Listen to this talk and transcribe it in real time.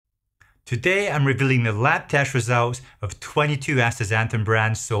Today I'm revealing the lab test results of 22 astaxanthin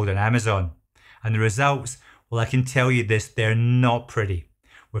brands sold on Amazon. And the results, well, I can tell you this, they're not pretty.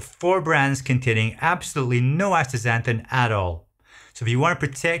 With 4 brands containing absolutely no astaxanthin at all. So if you want to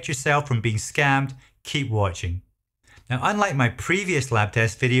protect yourself from being scammed, keep watching. Now, unlike my previous lab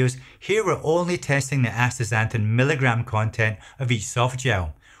test videos, here we're only testing the astaxanthin milligram content of each soft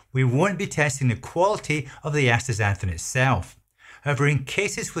gel. We won't be testing the quality of the astaxanthin itself. However, in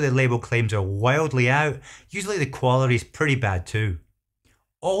cases where the label claims are wildly out, usually the quality is pretty bad too.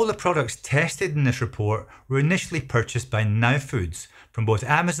 All the products tested in this report were initially purchased by Now Foods from both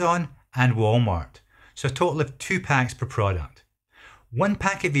Amazon and Walmart, so a total of 2 packs per product. 1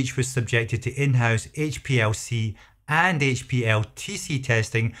 pack of each was subjected to in-house HPLC and HPLTC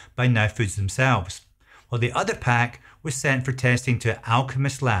testing by Now Foods themselves, while the other pack was sent for testing to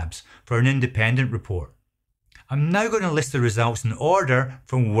Alchemist Labs for an independent report. I'm now going to list the results in order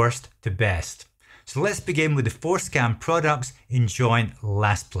from worst to best. So let's begin with the 4 scam products in joint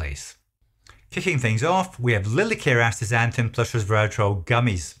last place. Kicking things off, we have Lilycare Astaxanthin plus Resveratrol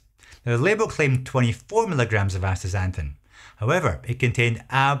gummies. Now the label claimed 24 mg of astaxanthin. However, it contained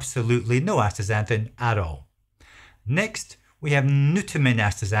absolutely no astaxanthin at all. Next, we have Nutamin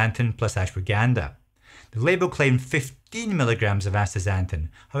Astaxanthin plus ashwagandha. The label claimed 15 mg of astaxanthin.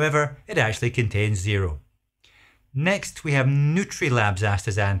 However, it actually contains 0. Next, we have Nutrilab's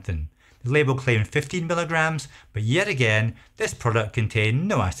Astaxanthin. The label claimed 15 mg, but yet again, this product contained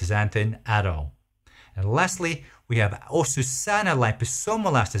no astaxanthin at all. And lastly, we have Osusana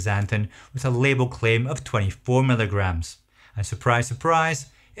liposomal astaxanthin with a label claim of 24 mg. And surprise, surprise,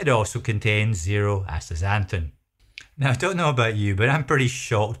 it also contains 0 astaxanthin. Now, I don't know about you, but I'm pretty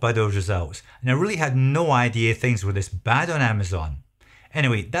shocked by those results, and I really had no idea things were this bad on Amazon.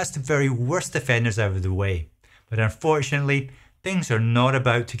 Anyway, that's the very worst offenders out of the way. But unfortunately, things are not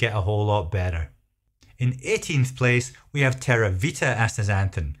about to get a whole lot better. In 18th place, we have TerraVita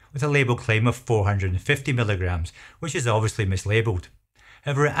Astaxanthin with a label claim of 450 mg, which is obviously mislabeled.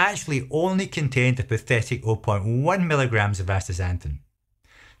 However, it actually only contained a pathetic 0.1 mg of astaxanthin.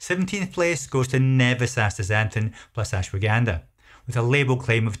 17th place goes to Nevis Astaxanthin plus ashwagandha with a label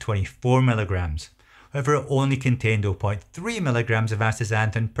claim of 24 mg. However, it only contained 0.3 mg of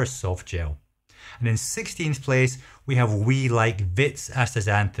astaxanthin per soft gel. And in 16th place, we have We Like Vits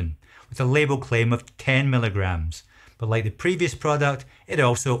Astaxanthin with a label claim of 10 mg. But like the previous product, it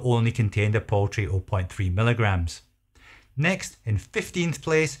also only contained a paltry 0.3 mg. Next, in 15th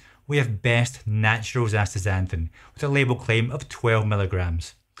place, we have Best Naturals Astaxanthin with a label claim of 12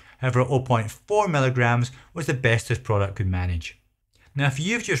 mg. However, 0.4 mg was the best this product could manage. Now, if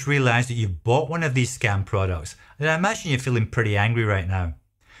you've just realised that you've bought one of these scam products, then I imagine you're feeling pretty angry right now.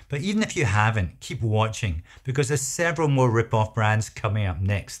 But even if you haven't, keep watching, because there's several more rip-off brands coming up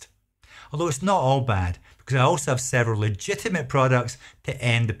next. Although it's not all bad, because I also have several legitimate products to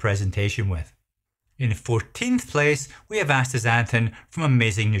end the presentation with. In 14th place, we have Astaxanthin from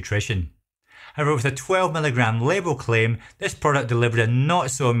Amazing Nutrition. However, with a 12 mg label claim, this product delivered a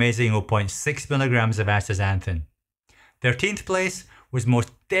not so amazing 0.6 mg of astaxanthin. 13th place was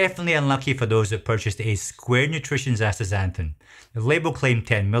most definitely unlucky for those that purchased A Squared Nutrition's astaxanthin. The label claimed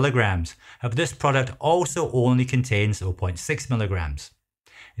 10 mg, however this product also only contains 0.6 mg.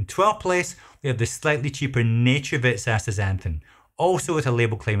 In 12th place, we have the slightly cheaper NatureVits astaxanthin, also with a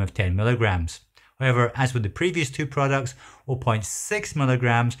label claim of 10 mg. However, as with the previous 2 products, 0.6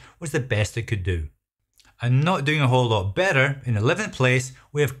 mg was the best it could do. And not doing a whole lot better, in 11th place,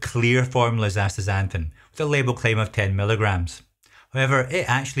 we have Clear Formula's astaxanthin with a label claim of 10 mg. However, it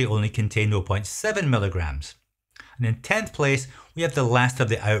actually only contained 0.7 mg. And in 10th place, we have the last of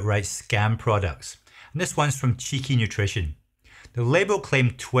the outright scam products. And this one's from Cheeky Nutrition. The label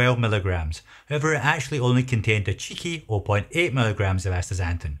claimed 12 mg. However, it actually only contained a cheeky 0.8 mg of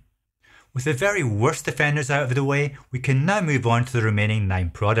astaxanthin. With the very worst offenders out of the way, we can now move on to the remaining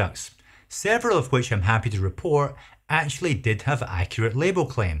 9 products, several of which I'm happy to report actually did have accurate label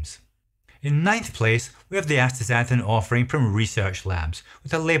claims. In 9th place, we have the astaxanthin offering from Research Labs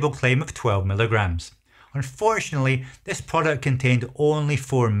with a label claim of 12 mg. Unfortunately, this product contained only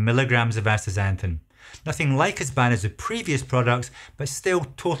 4 mg of astaxanthin. Nothing like as bad as the previous products, but still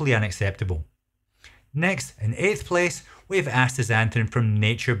totally unacceptable. Next, in 8th place, we have astaxanthin from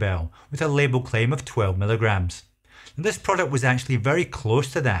Nature Bell with a label claim of 12 mg. Now, this product was actually very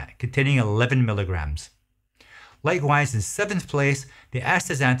close to that, containing 11 mg. Likewise, in 7th place, the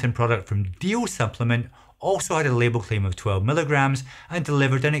astaxanthin product from Deal Supplement also had a label claim of 12 mg and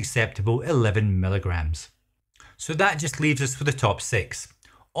delivered an acceptable 11 mg. So that just leaves us with the top 6,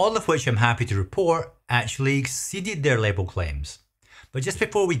 all of which I'm happy to report actually exceeded their label claims. But just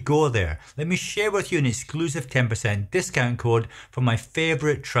before we go there, let me share with you an exclusive 10% discount code for my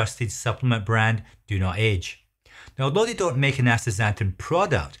favourite trusted supplement brand, Do Not Age. Now, although they don't make an astaxanthin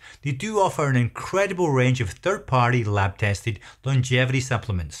product, they do offer an incredible range of third-party lab-tested longevity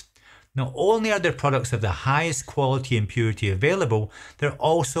supplements. Not only are their products of the highest quality and purity available, they're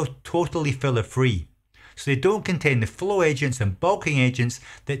also totally filler-free. So they don't contain the flow agents and bulking agents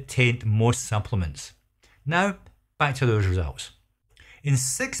that taint most supplements. Now, back to those results. In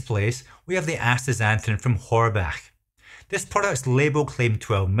 6th place, we have the astaxanthin from Horbach. This product's label claimed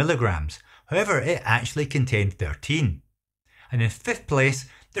 12 milligrams, however it actually contained 13. And in 5th place,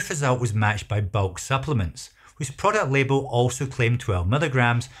 this result was matched by Bulk Supplements, whose product label also claimed 12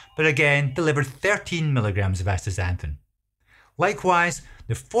 milligrams, but again delivered 13 milligrams of astaxanthin. Likewise,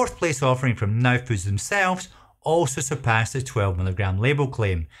 the 4th place offering from Now Foods themselves also surpassed the 12 milligram label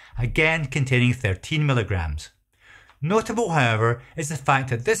claim, again containing 13 milligrams. Notable, however, is the fact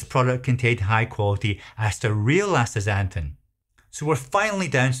that this product contained high quality real astaxanthin. So we're finally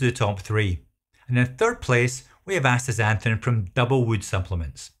down to the top 3. And in 3rd place, we have astaxanthin from Double Wood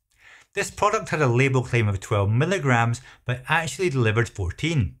Supplements. This product had a label claim of 12 milligrams, but actually delivered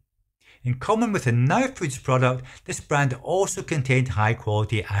 14. In common with the Now Foods product, this brand also contained high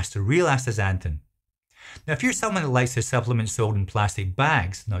quality real astaxanthin. Now, if you're someone that likes their supplements sold in plastic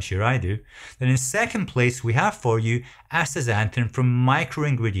bags, not sure I do, then in 2nd place we have for you astaxanthin from Micro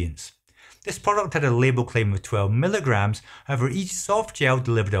Ingredients. This product had a label claim of 12 milligrams, however each soft gel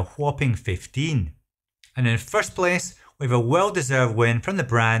delivered a whopping 15. And in 1st place, we have a well-deserved win from the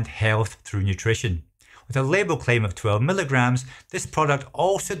brand Health Through Nutrition. With a label claim of 12 milligrams, this product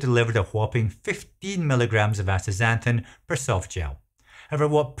also delivered a whopping 15 milligrams of astaxanthin per soft gel. However,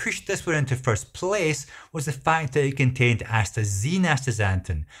 what pushed this one into 1st place was the fact that it contained Astaxanthin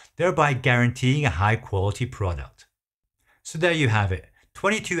astaxanthin, thereby guaranteeing a high quality product. So there you have it,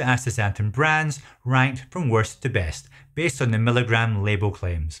 22 astaxanthin brands ranked from worst to best, based on the milligram label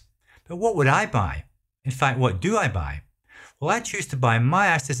claims. But what would I buy? In fact, what do I buy? Well, I choose to buy my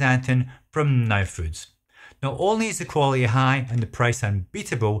astaxanthin from Now Foods. Not only is the quality high and the price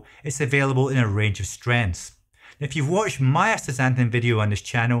unbeatable, it's available in a range of strengths. If you've watched my astaxanthin video on this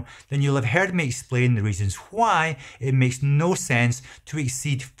channel, then you'll have heard me explain the reasons why it makes no sense to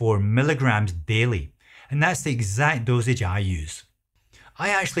exceed 4 milligrams daily. And that's the exact dosage I use. I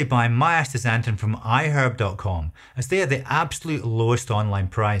actually buy my astaxanthin from iHerb.com as they are the absolute lowest online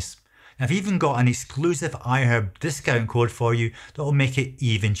price. And I've even got an exclusive iHerb discount code for you that will make it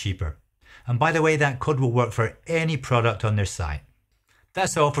even cheaper. And by the way, that code will work for any product on their site.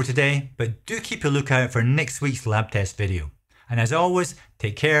 That's all for today, but do keep a lookout for next week's lab test video. And as always,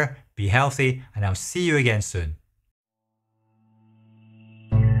 take care, be healthy, and I'll see you again soon.